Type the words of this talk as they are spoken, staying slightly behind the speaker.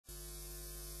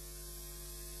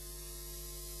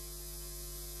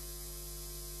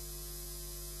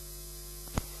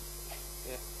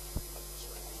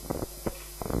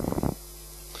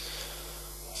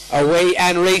Away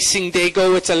and racing they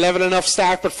go. It's a level enough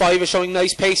start, but 5 is showing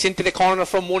nice pace into the corner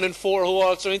from 1 and 4, who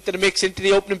also into the mix, into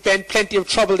the opening bend. Plenty of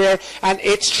trouble there, and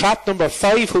it's trap number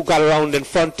 5 who got around in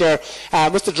front there.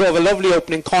 Must have drove a lovely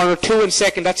opening corner. 2 in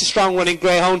second, that's a strong running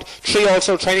Greyhound. 3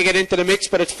 also trying to get into the mix,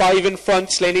 but it's 5 in front.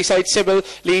 SLANEYSIDE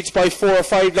SYBIL leads by 4 or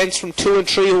 5 lengths from 2 and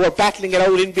 3, who are battling it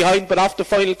out in behind, but off the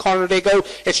final corner they go.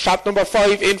 It's trap number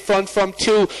 5 in front from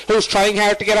 2, who's trying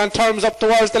hard to get on terms up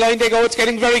towards the line. They go. It's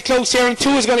getting very close here, and 2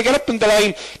 is going to get up in the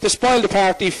line to spoil the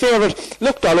party. Favourite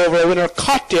looked all over a winner,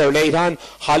 caught there late on.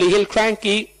 Hollyhill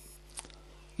Kranky,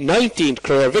 19th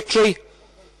career victory.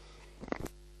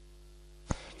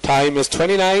 Time is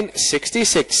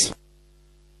 29:66.